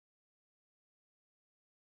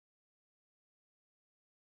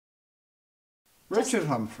Richard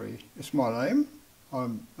Humphry is my name.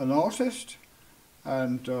 I'm an artist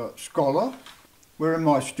and scholar. We're in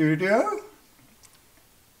my studio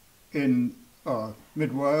in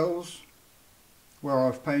mid Wales, where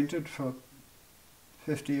I've painted for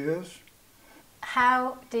 50 years.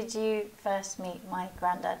 How did you first meet my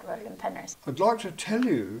granddad, Roland Penrose? I'd like to tell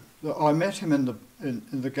you that I met him in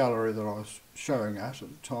the gallery that I was showing at the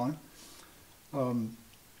time,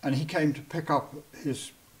 and he came to pick up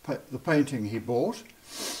the painting he bought.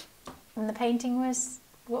 And the painting was,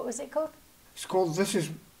 what was it called? It's called "This Is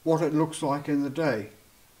What It Looks Like in the Day."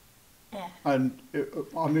 Yeah. And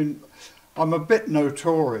I mean, I'm a bit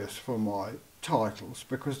notorious for my titles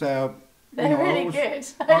because they're really good.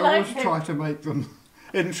 I always try to make them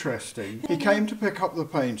interesting. He came to pick up the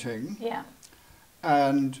painting. Yeah.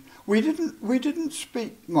 And we didn't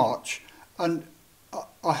speak much, and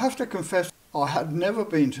I have to confess I had never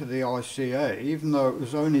been to the ICA, even though it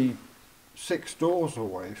was only 6 doors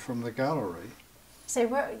away from the gallery. So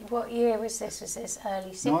what year was this? Was this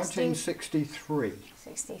early 60s? 1963.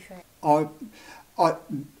 63. I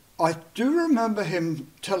do remember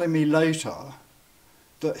him telling me later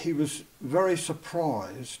that he was very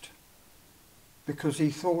surprised because he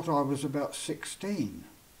thought I was about 16,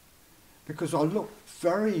 because I looked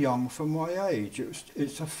very young for my age.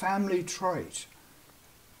 It's a family trait.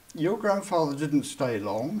 Your grandfather didn't stay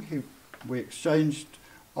long. We exchanged.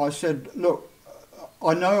 I said, look,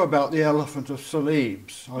 I know about the Elephant of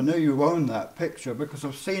Celebes. I know you own that picture because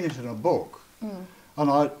I've seen it in a book. Mm.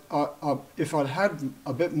 And if I'd had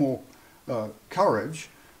a bit more courage,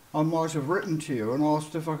 I might have written to you and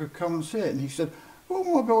asked if I could come and see it. And he said, well,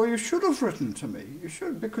 my boy, you should have written to me. You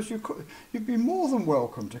should, because you'd be more than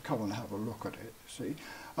welcome to come and have a look at it, see.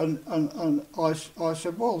 And I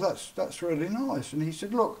said, well, that's really nice. And he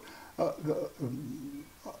said, look,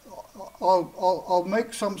 I'll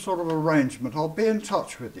make some sort of arrangement. I'll be in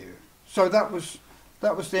touch with you. So that was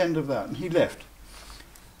the end of that, and he left.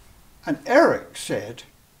 And Eric said,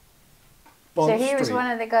 so he was one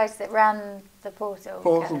of the guys that ran the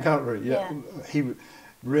Portal Gallery, yeah.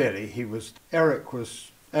 Eric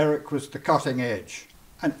was the cutting edge.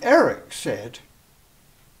 And Eric said,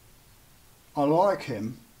 I like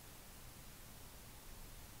him.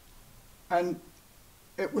 And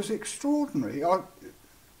it was extraordinary. I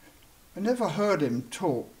never heard him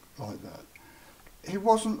talk like that. He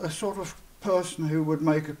wasn't a sort of person who would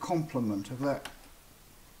make a compliment of that,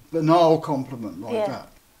 banal compliment like that.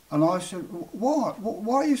 And I said, why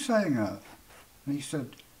are you saying that? And he said,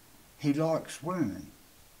 he likes women.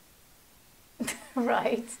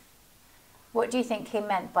 Right. What do you think he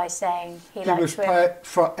meant by saying he likes women?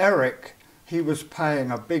 For Eric, he was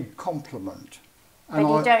paying a big compliment. And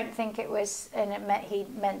you don't think it was, and he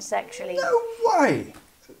meant sexually? No way!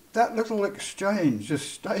 That little exchange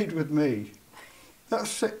just stayed with me. That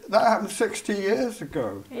happened 60 years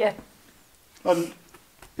ago. Yeah. And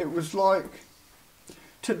it was like,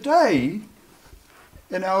 today,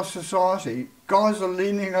 in our society, guys are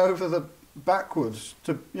leaning over backwards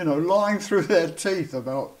to, lying through their teeth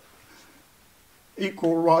about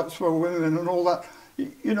equal rights for women and all that.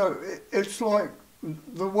 It's like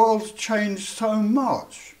the world's changed so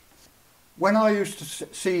much. When I used to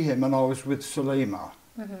see him and I was with Selima,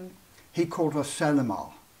 he called her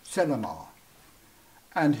Selima.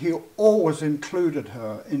 And he always included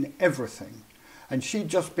her in everything. And she'd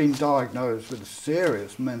just been diagnosed with a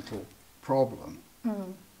serious mental problem.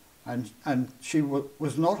 And she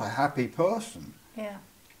was not a happy person. Yeah.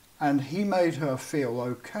 And he made her feel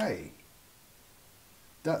okay.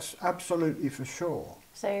 That's absolutely for sure.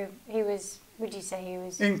 So he was, would you say he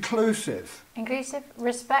was... Inclusive. Inclusive?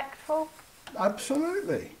 Respectful?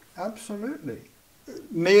 Absolutely, absolutely.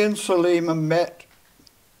 Me and Selima met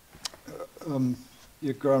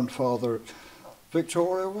your grandfather,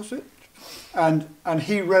 Victoria, was it? And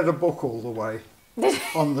he read a book all the way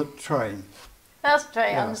on the train. That's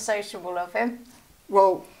very unsociable of him.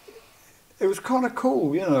 Well, it was kind of cool,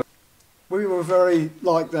 We were very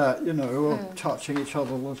like that, we were touching each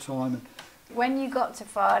other all the time. When you got to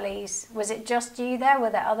Farley's, was it just you there? Were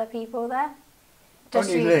there other people there?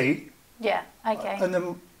 Only Lee. Yeah, okay. And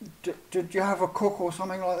then, did you have a cook or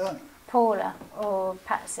something like that? Paula or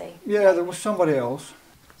Patsy? Yeah, there was somebody else.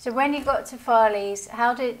 So when you got to Farley's,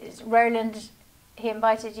 how did Roland, he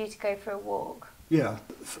invited you to go for a walk? Yeah.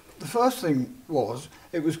 The first thing was,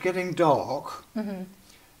 it was getting dark,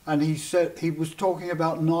 and he said he was talking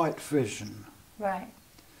about night vision. Right.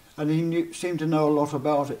 And he seemed to know a lot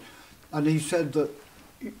about it. And he said that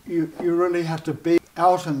you really had to be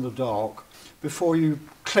out in the dark before you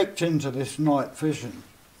clicked into this night vision.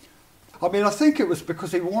 I mean, I think it was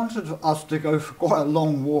because he wanted us to go for quite a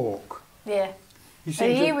long walk. Yeah.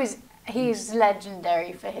 He's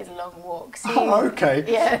legendary for his long walks. Oh, okay.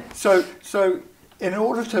 Yeah. So in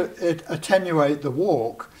order to attenuate the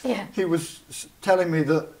walk, Yeah. he was telling me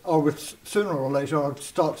that I would sooner or later I'd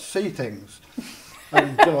start to see things,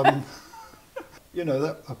 and you know,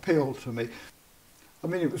 that appealed to me. I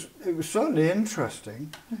mean, it was certainly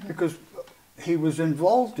interesting because he was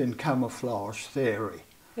involved in camouflage theory.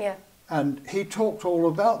 Yeah. And he talked all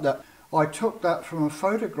about that. I took that from a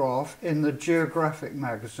photograph in the Geographic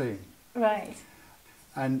magazine. Right.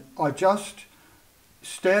 And I just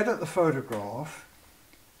stared at the photograph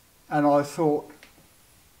and I thought,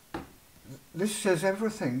 this says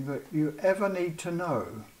everything that you ever need to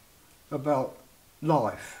know about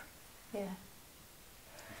life. Yeah.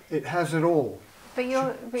 It has it all. But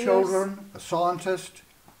Children, a scientist,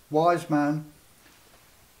 wise man,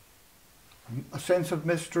 a sense of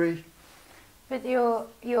mystery. But your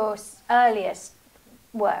earliest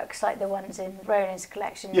works, like the ones in Roland's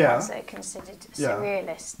collection, Yeah. are also considered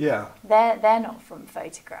surrealist. Yeah. They're not from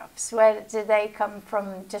photographs. Where do they come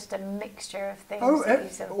from? Just a mixture of things. Oh, that you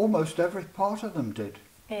saw? almost every part of them did.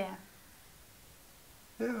 Yeah,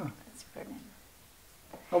 Yeah. that's brilliant.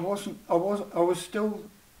 I was still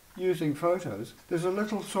using photos. There's a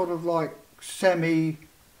little sort of like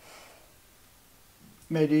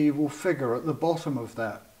semi-medieval figure at the bottom of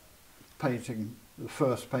that painting, the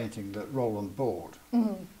first painting that Roland bought.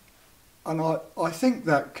 Mm. And I think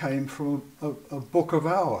that came from a book of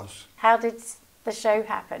hours. How did the show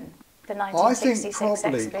happen? The 1966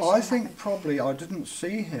 exhibition? I think probably I didn't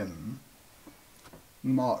see him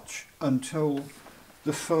much until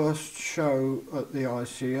the first show at the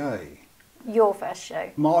ICA. Your first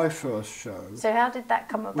show? My first show. So how did that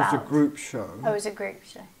come about? Was a group show. Oh, it was a group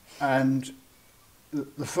show. And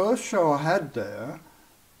the first show I had there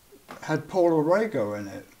had Paul Arago in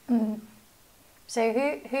it. Mm. So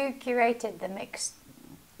who curated the mix?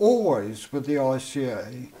 Always with the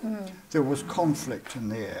ICA, there was conflict in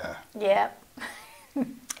the air. Yeah.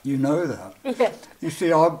 You know that. Yeah. You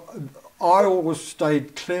see, I always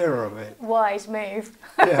stayed clear of it. Wise move.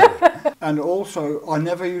 Yeah. And also, I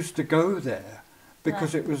never used to go there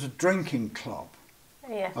because it was a drinking club.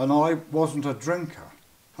 Yeah. And I wasn't a drinker.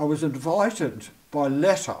 I was invited by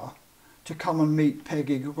letter to come and meet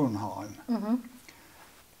Peggy Guggenheim. Mm-hmm.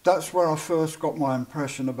 That's where I first got my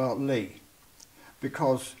impression about Lee,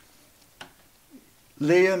 because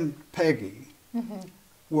Lee and Peggy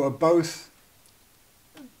were both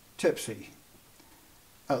tipsy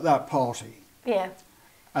at that party. Yeah.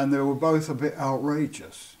 And they were both a bit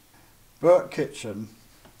outrageous. Bert Kitchen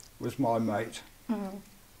was my mate,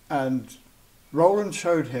 and Roland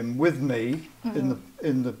showed him with me in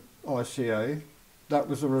the ICA. That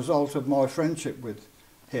was a result of my friendship with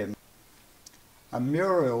him. And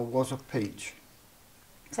Muriel was a peach.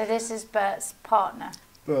 So this is Bert's partner?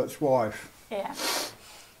 Bert's wife. Yeah.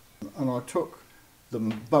 And I took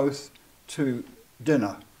them both to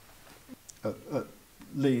dinner at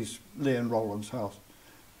Lee and Roland's house.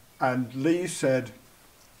 And Lee said,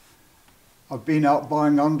 "I've been out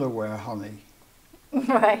buying underwear, honey."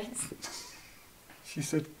 Right. She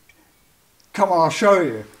said, "Come on, I'll show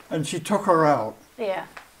you." And she took her out. Yeah.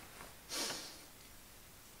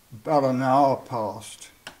 About an hour passed.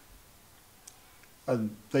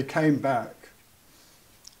 And they came back.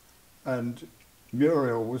 And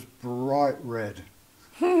Muriel was bright red.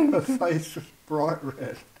 Her face was bright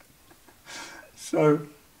red. So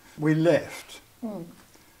we left.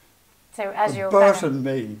 So as your Bert and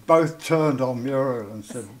me both turned on Muriel and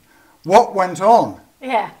said, "What went on?"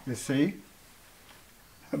 Yeah. You see?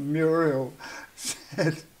 And Muriel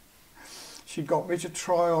said she got me to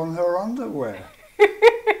try on her underwear.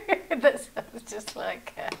 That sounds just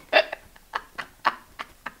like her.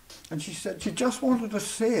 And she said she just wanted to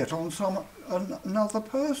see it on another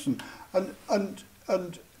person. And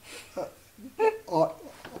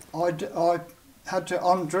I had to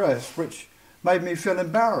undress, which made me feel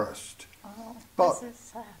embarrassed. Oh, but this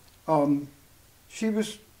is sad.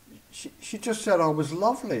 she just said I was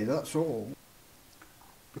lovely, that's all.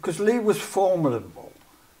 Because Lee was formidable,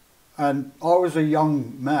 and I was a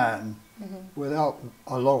young man without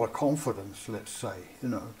a lot of confidence, let's say, you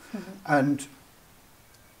know. And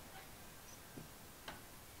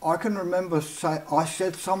I can remember I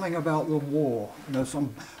said something about the war, you know,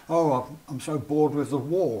 I'm so bored with the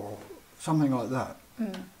war, or something like that.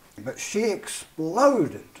 But she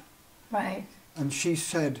exploded. Right. And she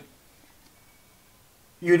said,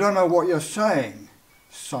 "You don't know what you're saying,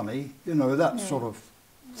 Sonny," you know, that sort of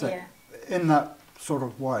thing, in that sort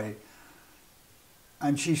of way.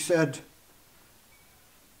 And she said,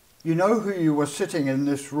 "You know who you were sitting in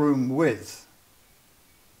this room with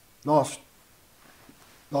last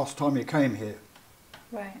last time you came here.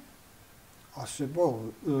 Right. I said,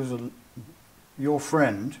 well, there was your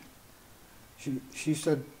friend. She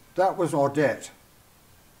said, that was Odette.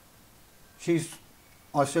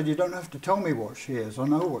 I said, you don't have to tell me what she is. I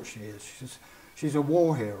know what she is. She's a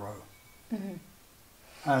war hero. Mm-hmm.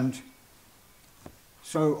 And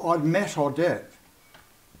so I'd met Odette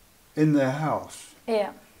in their house.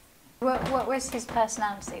 Yeah. What was his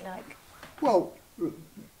personality like? Well,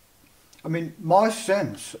 I mean, my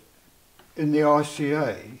sense in the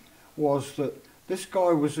ICA was that this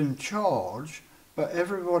guy was in charge, but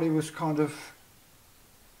everybody was kind of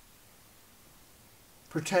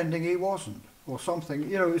pretending he wasn't, or something.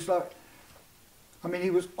 You know, it's like, I mean, he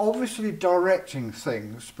was obviously directing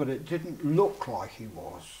things, but it didn't look like he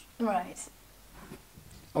was. Right.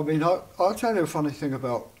 I mean, I'll tell you a funny thing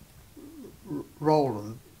about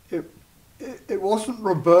Roland. It wasn't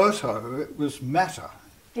Roberto, it was Meta.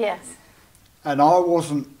 Yes. And I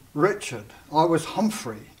wasn't Richard, I was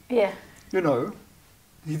Humphry. Yeah. You know,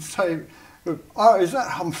 he'd say, oh, is that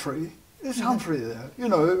Humphry? Is Humphry there? You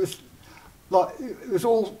know, it was like, it was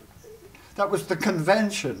all, that was the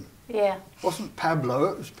convention. Yeah. It wasn't Pablo,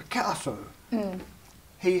 it was Picasso. Mm.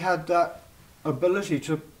 He had that ability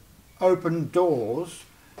to open doors.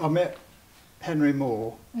 I met Henry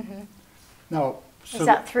Moore. Mm-hmm. Now, so is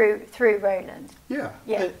that through Roland? Yeah,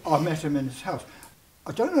 yeah. I met him in his house.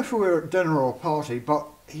 I don't know if we were at dinner or a party, but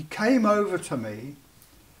he came over to me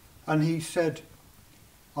and he said,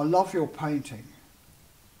 I love your painting.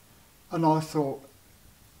 And I thought,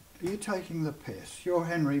 are you taking the piss? You're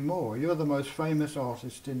Henry Moore. You're the most famous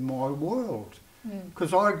artist in my world.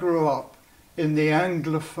 Because I grew up in the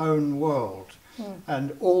Anglophone world.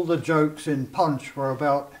 And all the jokes in Punch were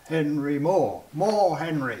about Henry Moore. More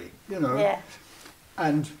Henry, you know. Yeah.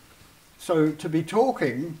 And so to be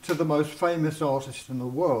talking to the most famous artist in the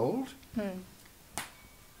world,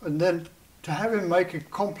 and then to have him make a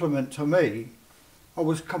compliment to me, I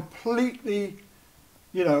was completely,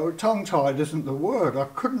 you know, tongue-tied isn't the word. I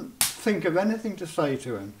couldn't think of anything to say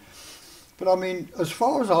to him. But I mean, as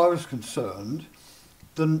far as I was concerned,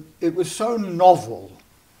 then it was so novel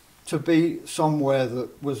to be somewhere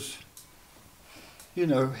that was, you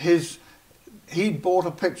know, he'd bought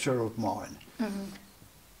a picture of mine. Mm-hmm.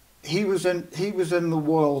 He was in the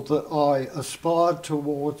world that I aspired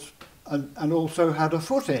towards and also had a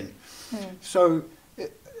foot in. So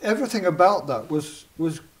everything about that was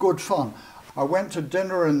good fun. I went to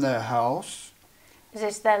dinner in their house. Is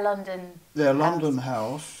this their London Their house? London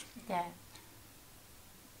house. Yeah.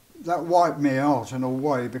 That wiped me out in a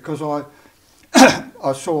way because I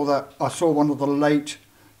I saw one of the late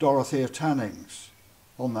Dorothea Tannings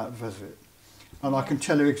on that visit. And I can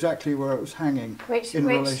tell you exactly where it was hanging in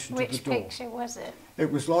relation to the door. Which picture was it?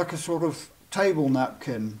 It was like a sort of table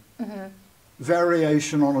napkin,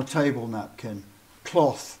 variation on a table napkin,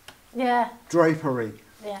 cloth, yeah, drapery,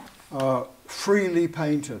 yeah, freely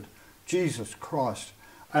painted. Jesus Christ.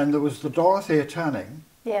 And there was the Dorothea Tanning,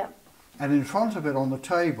 yeah, and in front of it on the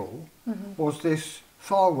table was this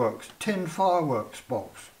tin fireworks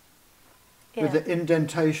box with the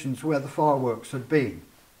indentations where the fireworks had been.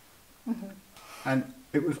 And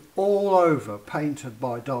it was all over painted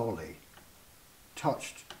by Dali,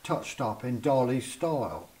 touched up in Dali's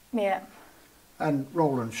style. Yeah. And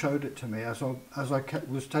Roland showed it to me as I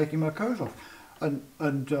was taking my coat off, and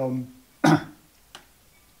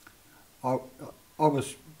I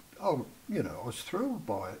was thrilled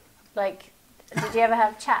by it. Like, did you ever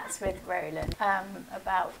have chats with Roland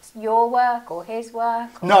about your work or his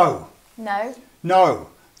work? Or? No. No. No.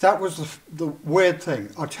 That was the weird thing.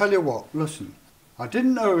 I tell you what. Listen. I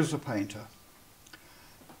didn't know he was a painter.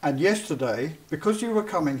 And yesterday, because you were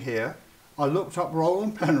coming here, I looked up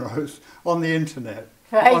Roland Penrose on the internet.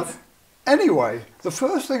 Right. Anyway, the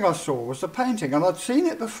first thing I saw was the painting, and I'd seen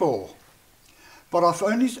it before. But I'd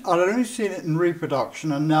only seen it in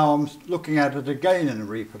reproduction, and now I'm looking at it again in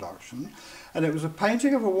reproduction. And it was a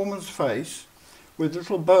painting of a woman's face with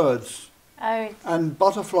little birds and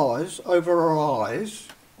butterflies over her eyes.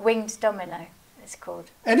 Winged Domino, it's called.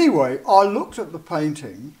 Anyway, I looked at the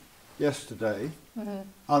painting yesterday and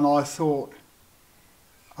I thought,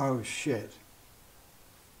 oh shit,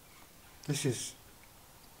 this is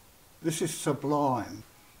sublime.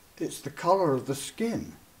 It's the colour of the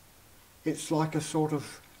skin. It's like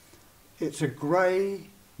it's a grey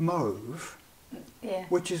mauve,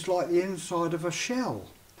 which is like the inside of a shell.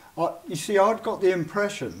 You see, I'd got the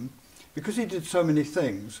impression, because he did so many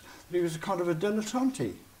things, that he was a kind of a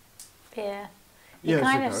dilettante. Yeah. He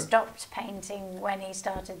kind of stopped painting when he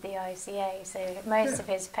started the ICA, so most of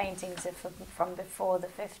his paintings are from before the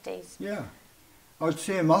 50s. Yeah. I'd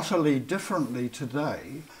see him utterly differently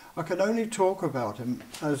today. I can only talk about him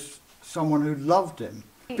as someone who loved him,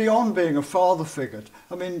 beyond being a father figure.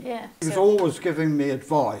 I mean, he was always giving me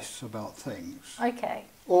advice about things. Okay.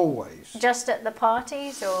 Always. Just at the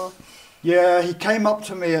parties, or? Yeah, he came up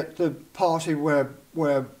to me at the party where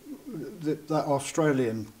that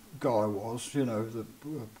Australian guy was, you know, the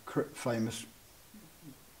famous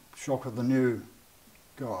Shock of the New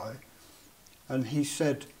guy, and he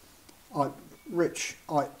said, Rich,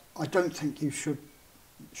 I don't think you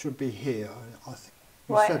should be here. I think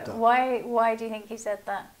he said that. Why do you think he said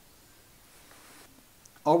that?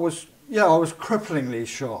 I was cripplingly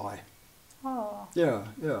shy. Oh. Yeah.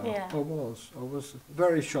 I was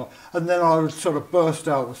very shy. And then I would sort of burst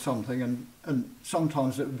out with something, and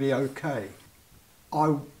sometimes it would be okay.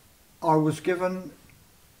 I was given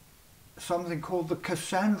something called the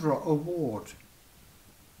Cassandra Award.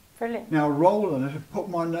 Brilliant. Now Roland had put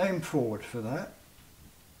my name forward for that.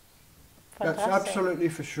 Fantastic. That's absolutely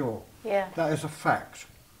for sure. Yeah. That is a fact.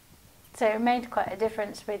 So it made quite a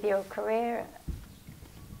difference with your career.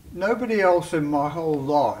 Nobody else in my whole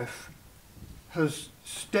life has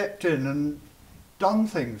stepped in and done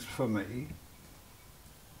things for me,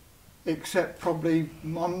 except probably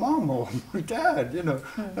my mum or my dad, you know,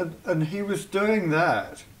 and he was doing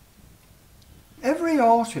that. Every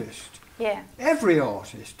artist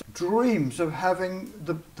dreams of having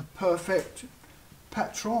the perfect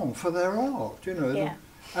patron for their art, you know. Yeah.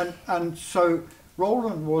 And so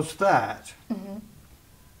Roland was that,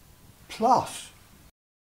 plus